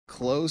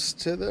close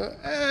to the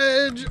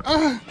edge.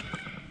 Ah!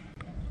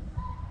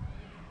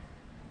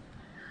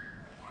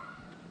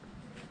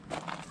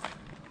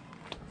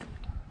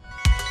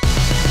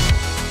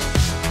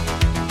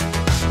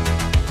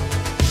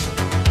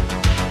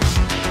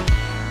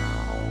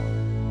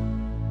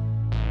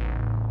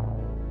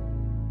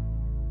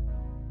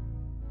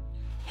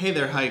 Hey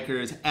there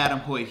hikers, Adam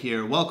Hoyt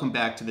here. Welcome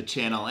back to the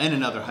channel and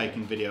another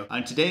hiking video.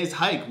 On today's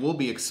hike, we'll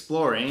be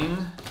exploring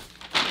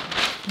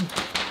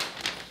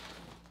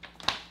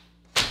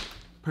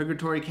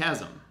Purgatory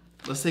Chasm.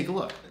 Let's take a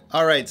look.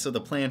 Alright, so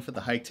the plan for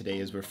the hike today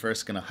is we're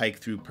first going to hike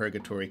through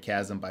Purgatory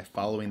Chasm by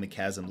following the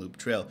Chasm Loop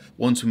Trail.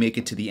 Once we make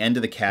it to the end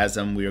of the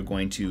chasm, we are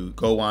going to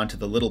go on to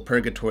the little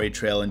Purgatory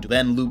Trail and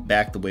then loop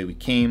back the way we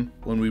came.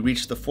 When we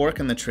reach the fork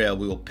in the trail,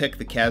 we will pick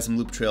the Chasm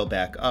Loop Trail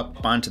back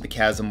up onto the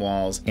chasm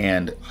walls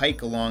and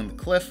hike along the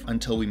cliff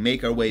until we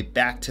make our way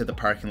back to the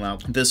parking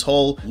lot. This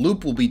whole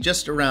loop will be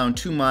just around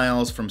 2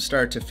 miles from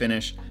start to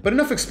finish. But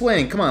enough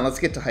explaining, come on, let's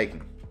get to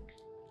hiking.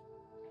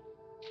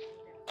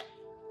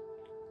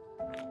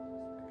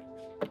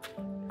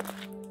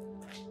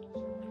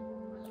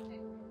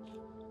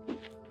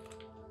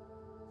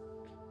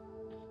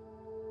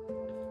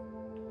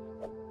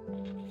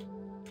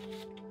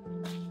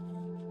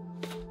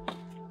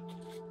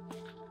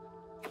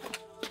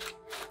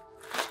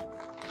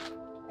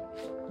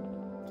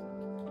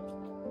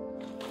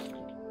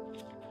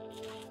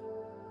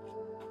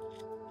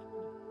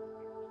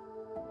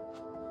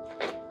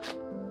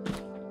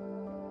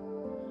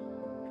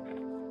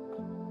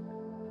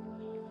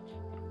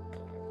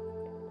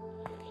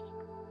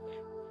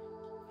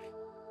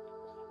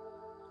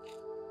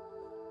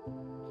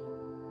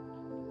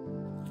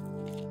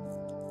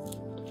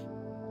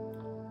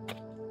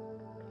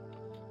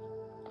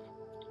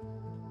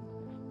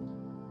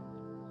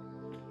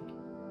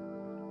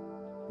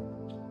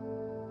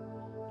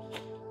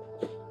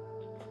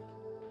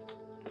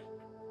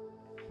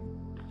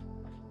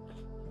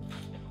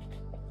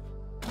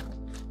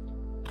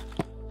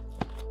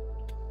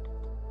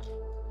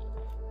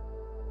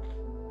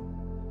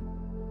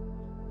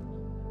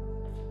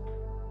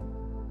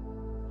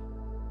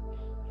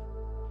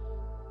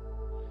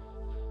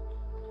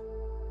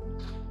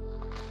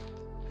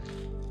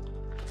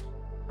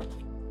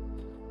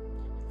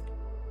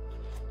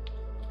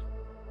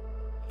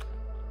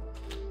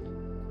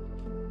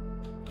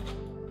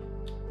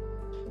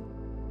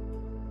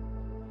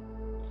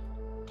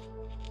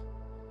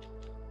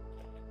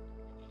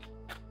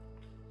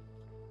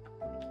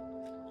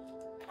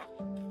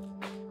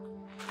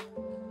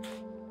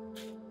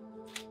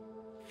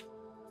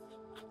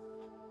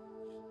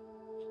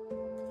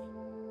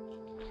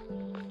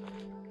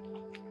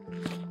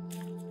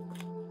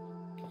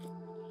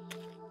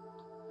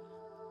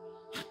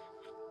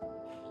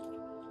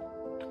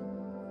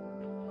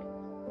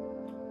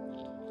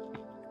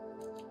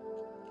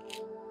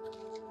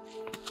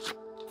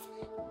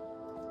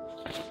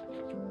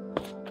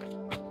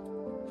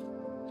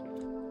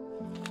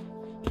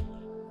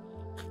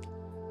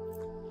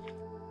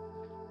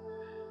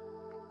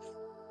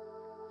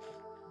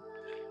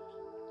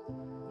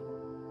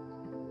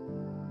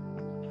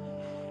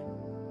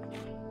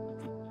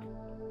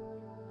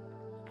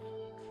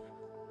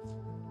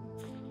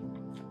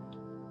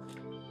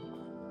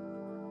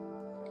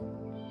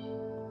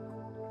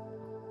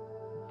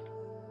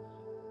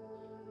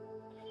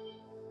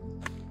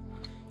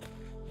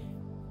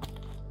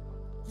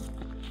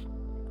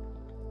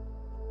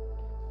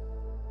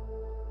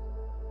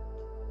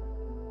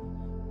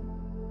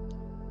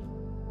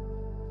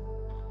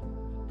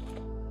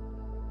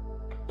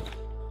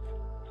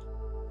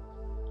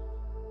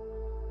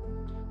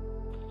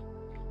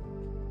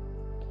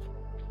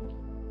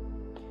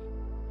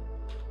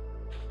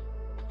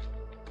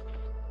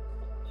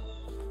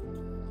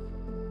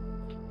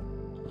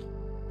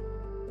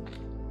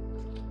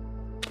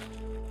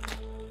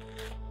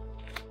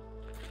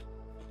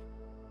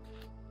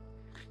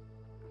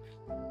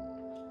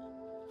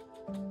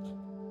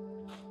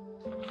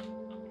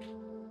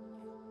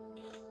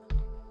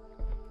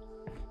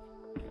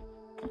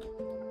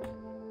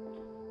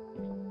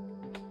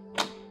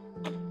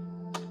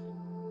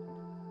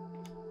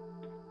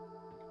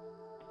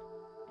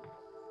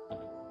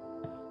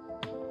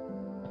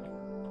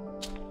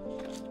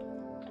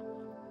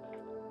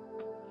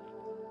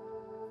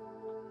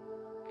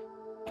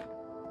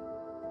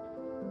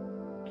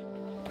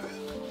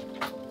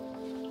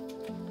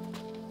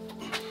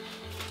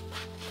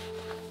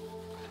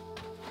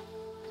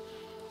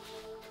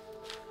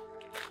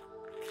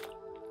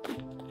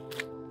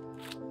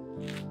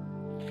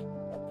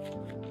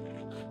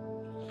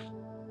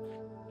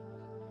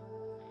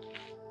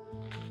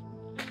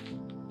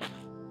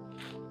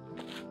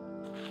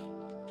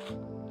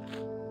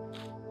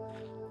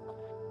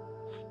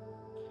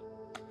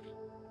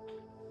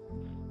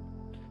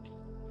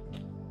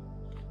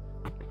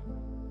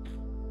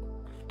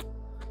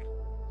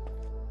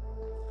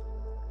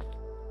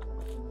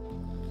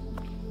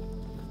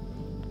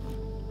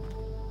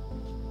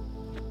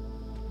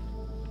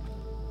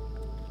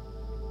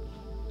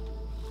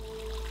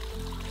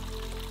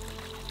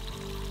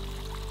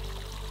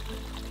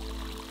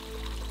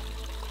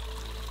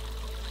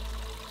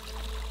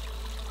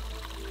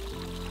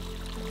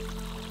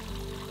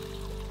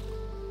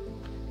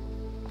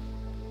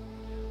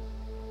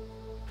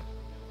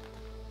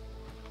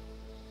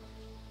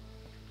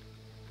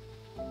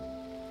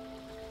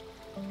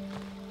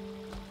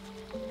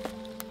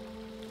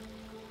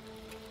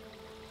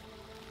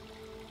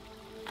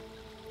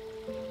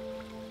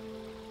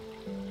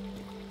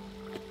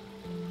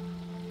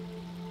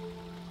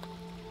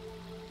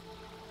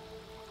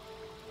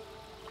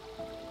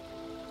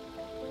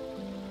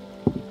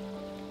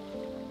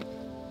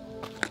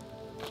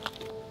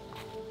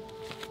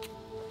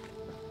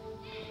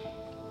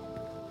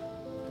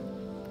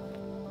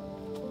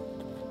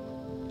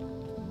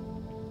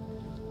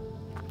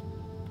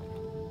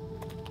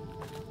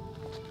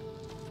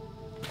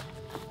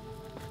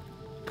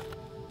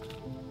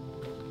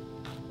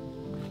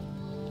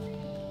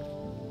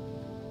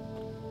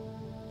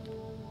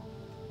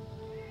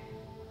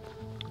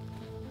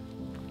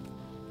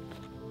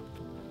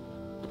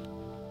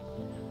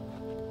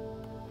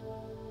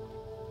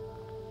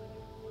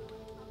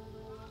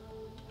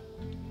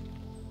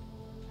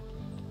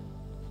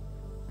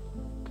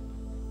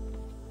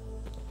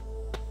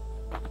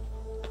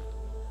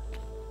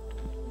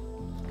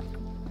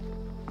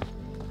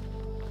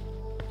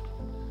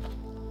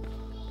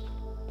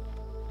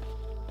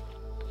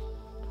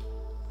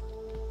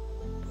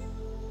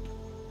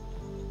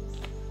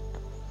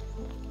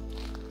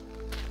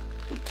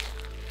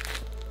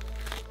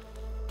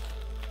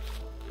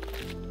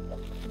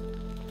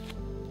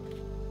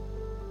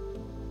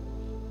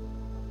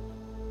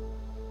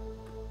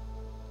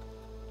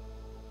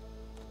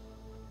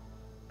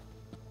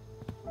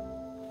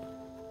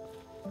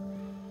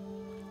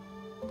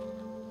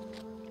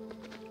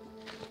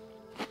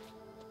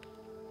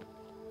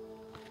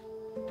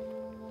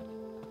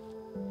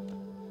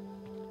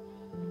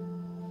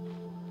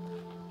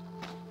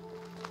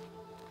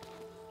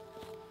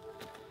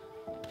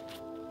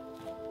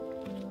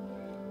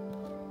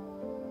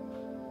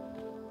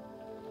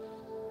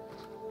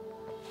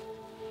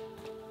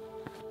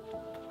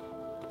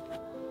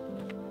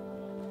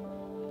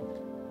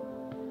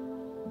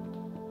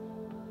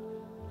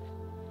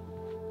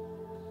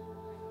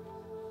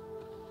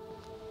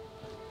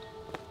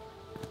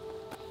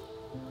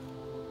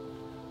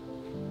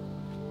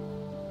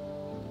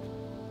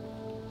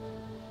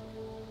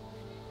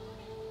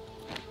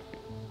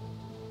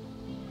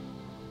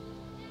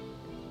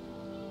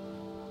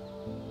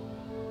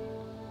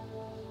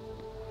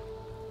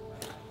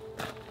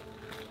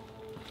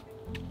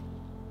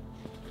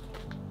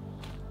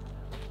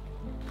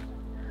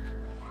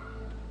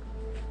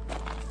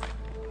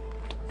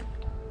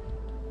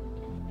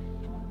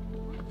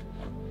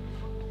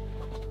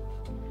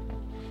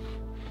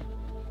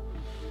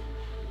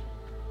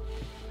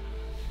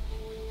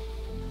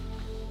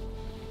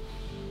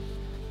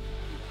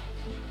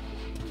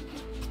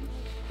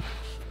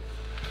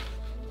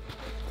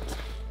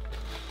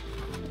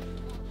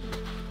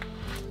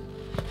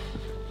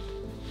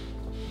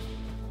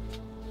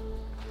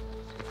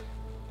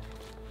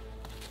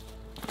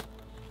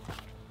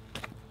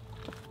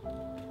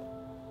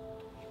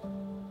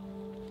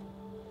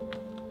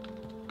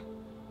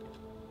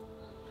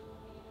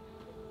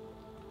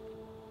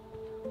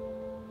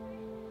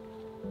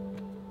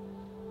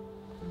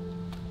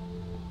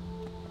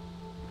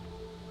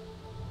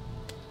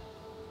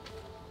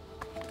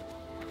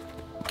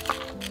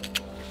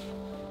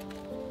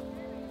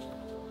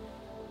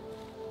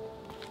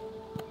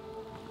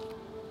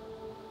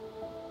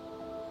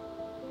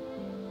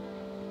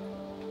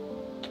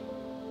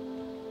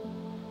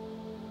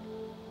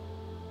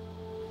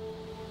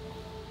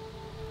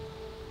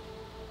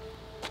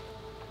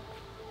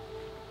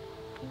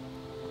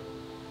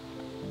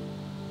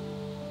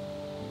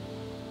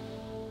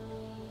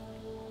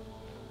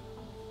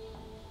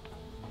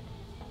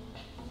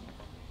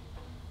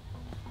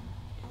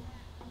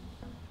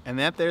 And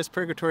that there's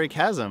Purgatory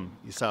Chasm.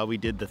 You saw we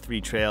did the 3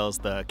 trails,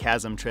 the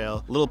Chasm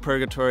Trail, Little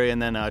Purgatory,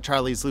 and then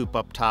Charlie's Loop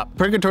up top.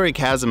 Purgatory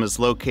Chasm is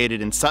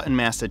located in Sutton,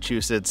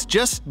 Massachusetts,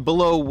 just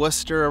below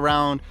Worcester,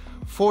 around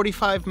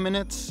 45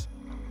 minutes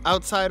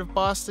outside of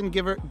Boston,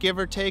 give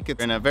or take.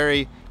 It's in a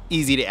very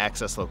easy to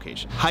access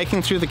location.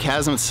 Hiking through the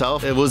chasm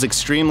itself, it was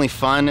extremely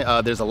fun.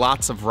 There's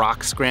lots of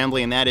rock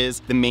scrambling, and that is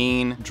the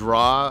main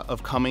draw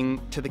of coming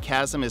to the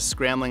chasm, is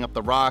scrambling up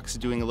the rocks,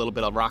 doing a little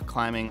bit of rock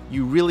climbing.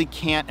 You really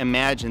can't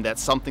imagine that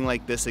something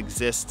like this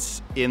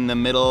exists in the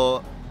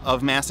middle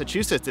of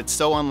Massachusetts. It's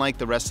so unlike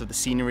the rest of the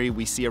scenery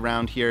we see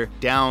around here.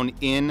 Down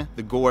in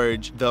the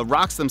gorge, the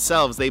rocks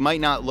themselves, they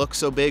might not look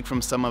so big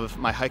from some of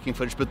my hiking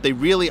footage, but they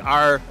really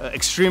are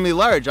extremely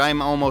large.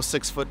 I'm almost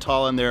 6 foot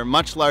tall and they're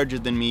much larger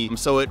than me.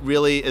 So it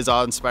really is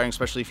awe-inspiring,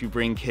 especially if you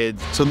bring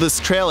kids. So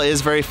this trail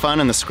is very fun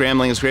and the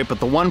scrambling is great,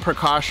 but the one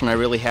precaution I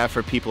really have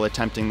for people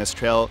attempting this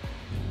trail,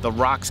 the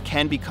rocks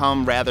can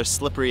become rather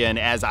slippery, and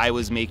as I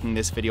was making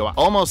this video, I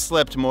almost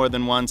slipped more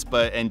than once,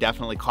 and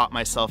definitely caught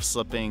myself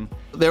slipping.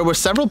 There were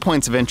several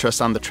points of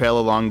interest on the trail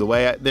along the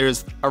way.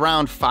 There's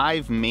around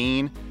 5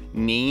 main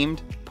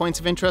named points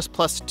of interest,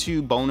 plus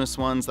 2 bonus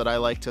ones that I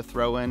like to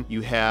throw in.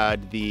 You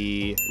had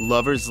the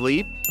Lover's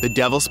Leap, the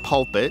Devil's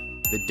Pulpit,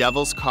 the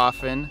Devil's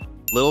Coffin,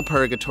 Little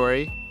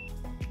Purgatory,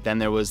 then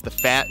there was the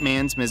Fat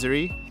Man's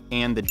Misery,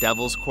 and the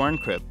Devil's Corn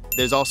Crib.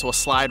 There's also a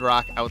slide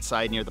rock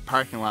outside near the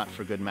parking lot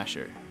for good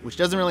measure, which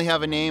doesn't really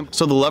have a name.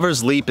 So the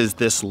Lover's Leap is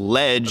this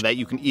ledge that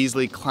you can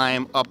easily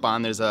climb up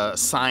on. There's a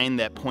sign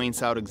that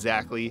points out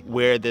exactly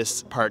where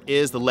this part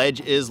is. The ledge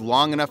is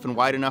long enough and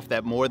wide enough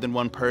that more than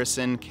one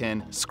person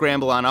can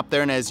scramble on up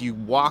there, and as you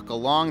walk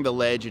along the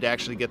ledge, it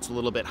actually gets a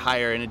little bit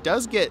higher, and it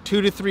does get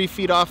 2 to 3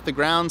 feet off the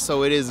ground,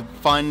 so it is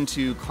fun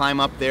to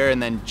climb up there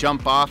and then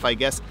jump off. I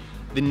guess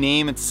the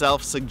name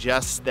itself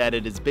suggests that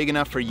it is big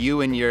enough for you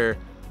and your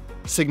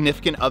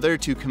significant other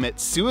to commit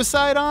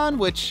suicide on,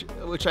 which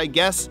I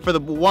guess for the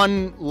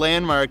one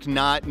landmark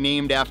not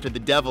named after the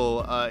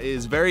devil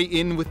is very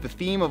in with the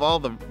theme of all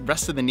the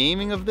rest of the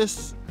naming of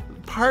this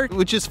part,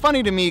 which is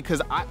funny to me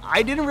because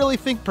I didn't really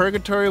think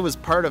Purgatory was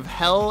part of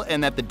hell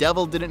and that the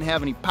devil didn't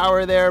have any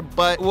power there,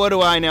 but what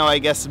do I know? I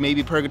guess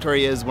maybe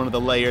Purgatory is one of the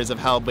layers of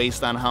hell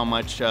based on how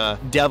much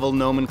devil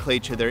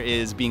nomenclature there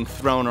is being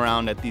thrown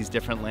around at these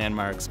different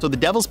landmarks. So the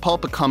Devil's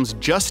Pulpit comes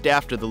just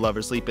after the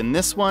Lover's Leap, and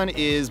this one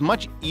is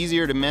much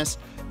easier to miss.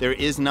 There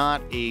is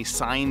not a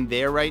sign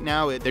there right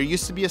now. There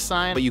used to be a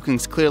sign, but you can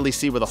clearly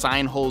see where the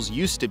sign holes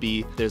used to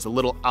be. There's a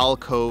little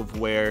alcove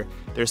where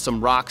there's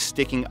some rocks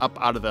sticking up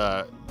out of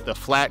the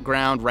flat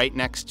ground right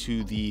next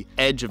to the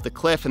edge of the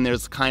cliff, and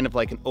there's kind of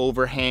like an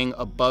overhang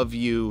above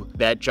you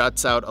that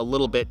juts out a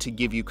little bit to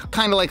give you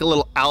kind of like a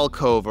little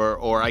alcove,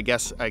 or I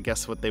guess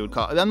what they would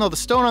call it. Then though, the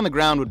stone on the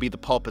ground would be the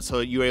pulpit,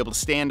 so you're able to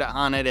stand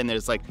on it, and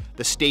there's like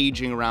the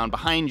staging around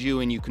behind you,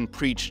 and you can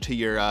preach to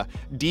your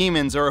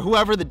demons or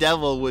whoever the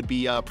devil would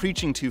be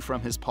preaching to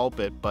from his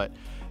pulpit. But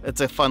it's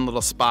a fun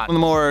little spot. One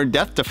of the more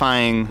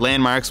death-defying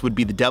landmarks would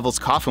be the Devil's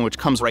Coffin, which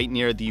comes right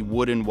near the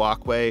wooden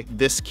walkway.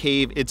 This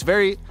cave, it's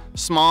very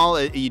small.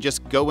 You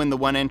just go in the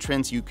one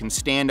entrance, you can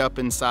stand up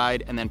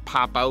inside and then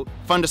pop out.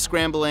 Fun to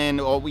scramble in.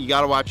 Oh, you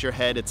gotta watch your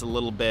head. It's a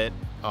little bit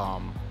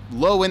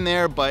low in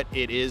there, but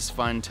it is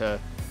fun to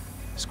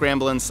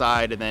scramble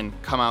inside and then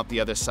come out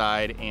the other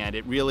side, and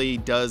it really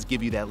does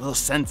give you that little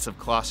sense of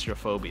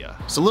claustrophobia.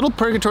 So Little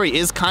Purgatory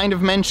is kind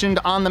of mentioned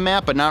on the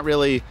map, but not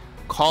really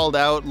called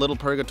out. Little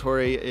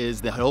Purgatory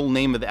is the whole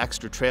name of the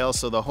extra trail.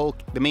 So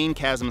the main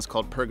chasm is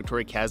called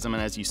Purgatory Chasm,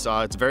 and as you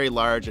saw, it's very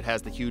large. It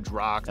has the huge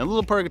rocks. And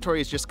Little Purgatory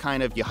is just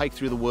kind of, you hike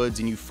through the woods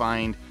and you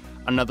find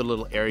another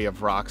little area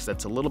of rocks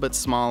that's a little bit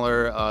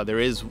smaller. There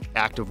is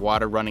active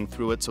water running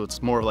through it, so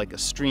it's more like a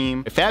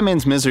stream. Fat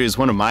Man's Misery is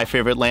one of my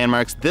favorite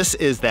landmarks. This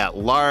is that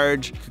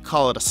large, you could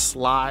call it a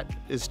slot.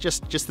 It's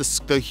just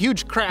the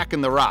huge crack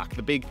in the rock,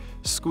 the big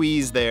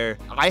squeeze there.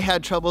 I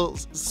had trouble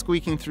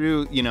squeaking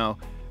through, you know.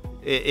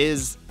 It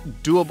is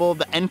doable.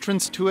 The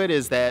entrance to it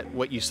is that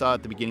what you saw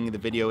at the beginning of the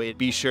video.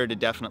 Be sure to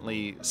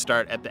definitely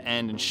start at the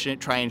end and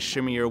try and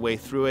shimmy your way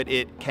through it.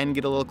 It can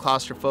get a little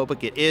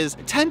claustrophobic. It is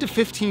 10 to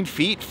 15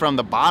 feet from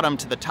the bottom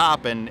to the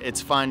top, and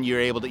it's fun. You're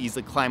able to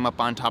easily climb up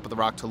on top of the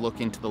rock to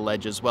look into the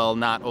ledge as well,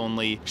 not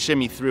only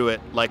shimmy through it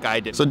like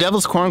I did. So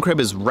Devil's Corn Crib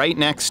is right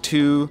next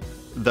to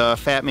the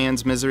Fat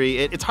Man's Misery.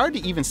 It's hard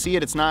to even see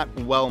it. It's not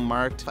well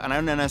marked, and I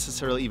don't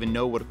necessarily even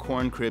know what a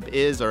corn crib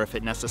is or if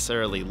it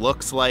necessarily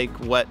looks like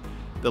what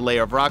the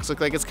layer of rocks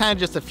look like. It's kind of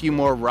just a few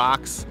more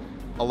rocks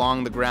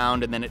along the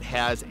ground, and then it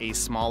has a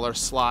smaller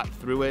slot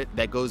through it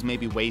that goes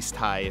maybe waist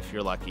high if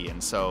you're lucky.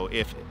 And so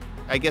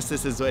I guess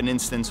this is an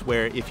instance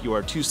where if you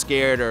are too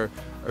scared or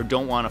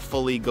don't want to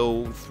fully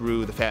go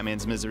through the Fat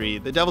Man's Misery,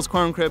 the Devil's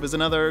Corn Crib is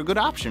another good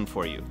option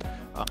for you.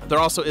 There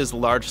also is a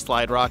large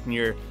slide rock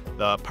near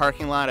the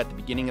parking lot at the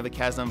beginning of the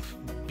chasm.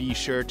 Be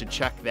sure to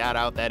check that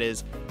out. That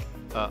is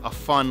a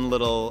fun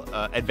little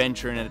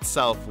adventure in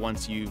itself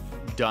once you've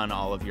done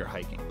all of your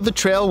hiking. The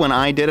trail, when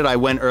I did it, I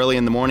went early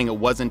in the morning. It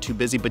wasn't too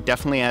busy, but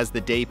definitely as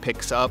the day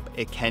picks up,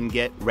 it can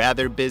get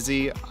rather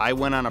busy. I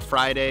went on a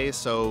Friday,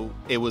 so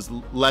it was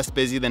less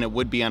busy than it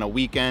would be on a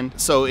weekend.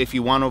 So if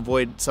you want to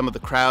avoid some of the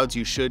crowds,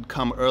 you should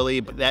come early,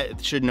 but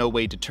that should no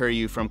way deter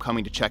you from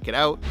coming to check it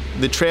out.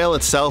 The trail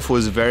itself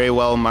was very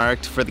well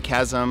marked for the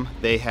chasm.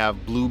 They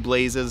have blue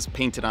blazes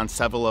painted on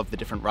several of the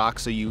different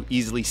rocks, so you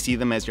easily see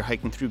them as you're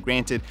hiking through.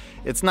 Granted,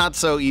 it's not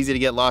so easy to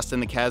get lost in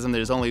the chasm.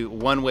 There's only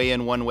one way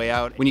in, one way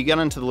out. When you get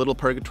onto the little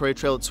Purgatory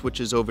Trail, it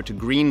switches over to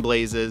green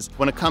blazes.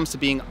 When it comes to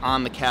being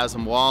on the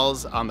chasm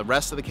walls, on the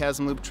rest of the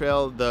chasm loop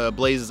trail, the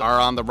blazes are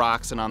on the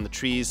rocks and on the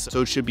trees,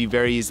 so it should be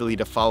very easily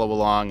to follow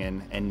along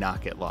and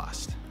not get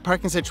lost.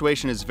 Parking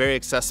situation is very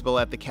accessible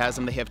at the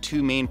chasm. They have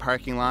two main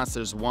parking lots.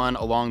 There's one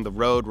along the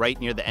road right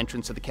near the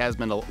entrance of the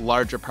chasm and a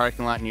larger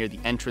parking lot near the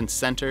entrance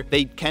center.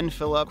 They can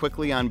fill up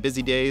quickly on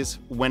busy days.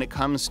 When it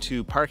comes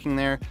to parking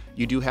there,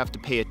 you do have to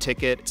pay a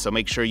ticket, so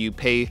make sure you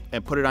pay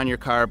and put it on your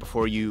car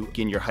before you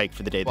begin your hike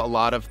for the day. A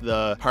lot of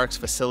the park's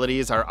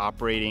facilities are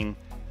operating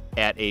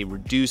at a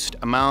reduced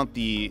amount.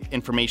 The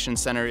information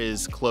center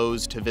is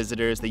closed to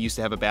visitors. They used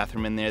to have a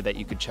bathroom in there that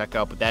you could check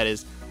out, but that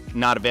is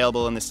not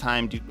available in this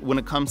time. When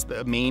it comes to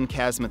the main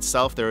chasm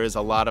itself, there is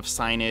a lot of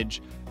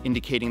signage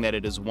indicating that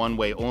it is one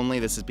way only.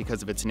 This is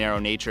because of its narrow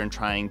nature and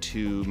trying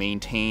to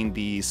maintain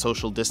the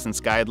social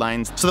distance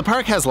guidelines. So the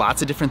park has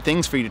lots of different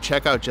things for you to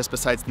check out just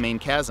besides the main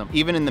chasm.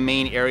 Even in the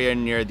main area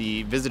near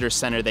the visitor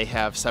center, they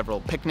have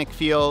several picnic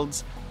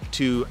fields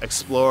to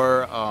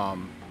explore.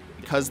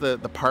 Because the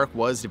park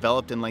was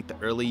developed in like the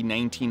early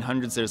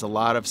 1900s, there's a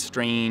lot of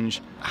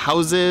strange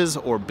houses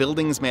or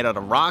buildings made out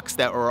of rocks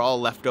that were all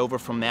left over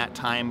from that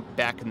time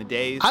back in the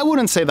day. I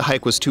wouldn't say the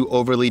hike was too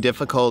overly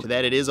difficult,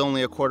 that it is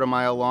only a quarter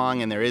mile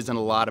long and there isn't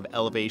a lot of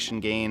elevation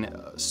gain.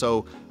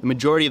 So the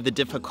majority of the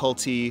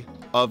difficulty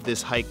of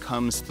this hike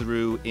comes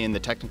through in the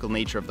technical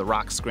nature of the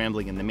rock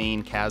scrambling in the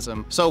main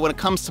chasm. So when it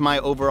comes to my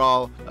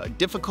overall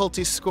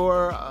difficulty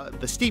score,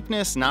 the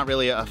steepness, not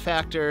really a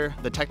factor.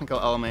 The technical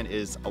element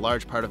is a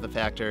large part of the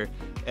factor.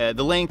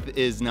 The length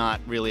is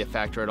not really a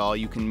factor at all.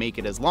 You can make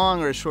it as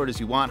long or as short as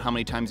you want, how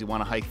many times you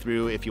want to hike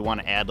through, if you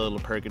want to add a little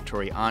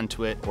purgatory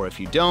onto it, or if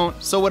you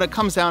don't. So when it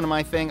comes down to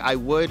my thing, I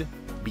would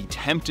be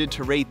tempted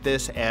to rate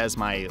this as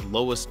my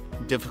lowest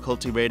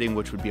difficulty rating,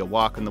 which would be a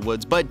walk in the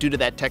woods, but due to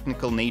that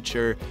technical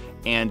nature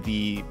and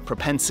the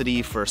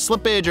propensity for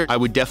slippage, I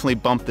would definitely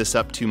bump this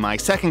up to my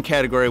second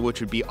category, which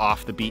would be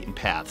off the beaten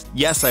path.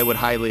 Yes, I would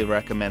highly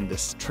recommend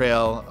this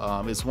trail.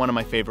 It's one of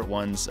my favorite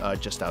ones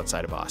just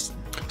outside of Boston.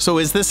 So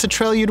is this a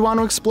trail you'd want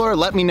to explore?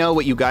 Let me know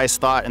what you guys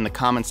thought in the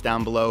comments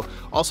down below.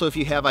 Also, if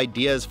you have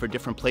ideas for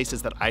different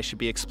places that I should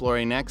be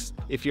exploring next,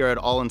 if you're at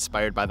all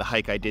inspired by the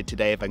hike I did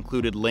today, I've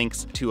included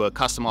links to a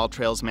custom all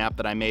trails map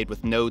that I made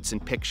with notes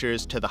and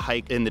pictures to the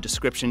hike in the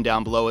description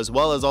down below, as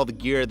well as all the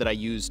gear that I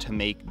used to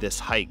make this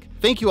hike.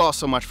 Thank you all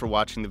so much for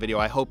watching the video.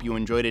 I hope you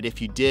enjoyed it.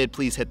 If you did,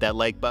 please hit that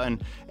like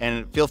button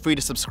and feel free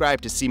to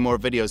subscribe to see more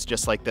videos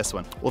just like this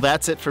one. Well,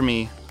 that's it for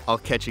me. I'll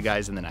catch you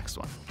guys in the next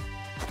one.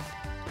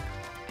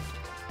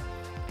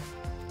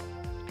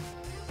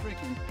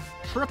 Freaking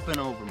tripping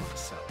over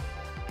myself.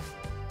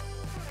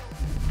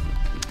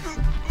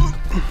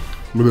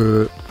 A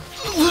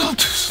little too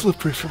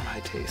slippery for my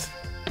taste.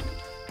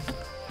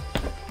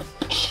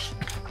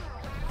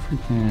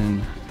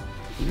 Freaking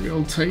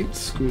real tight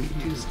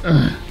squeeze.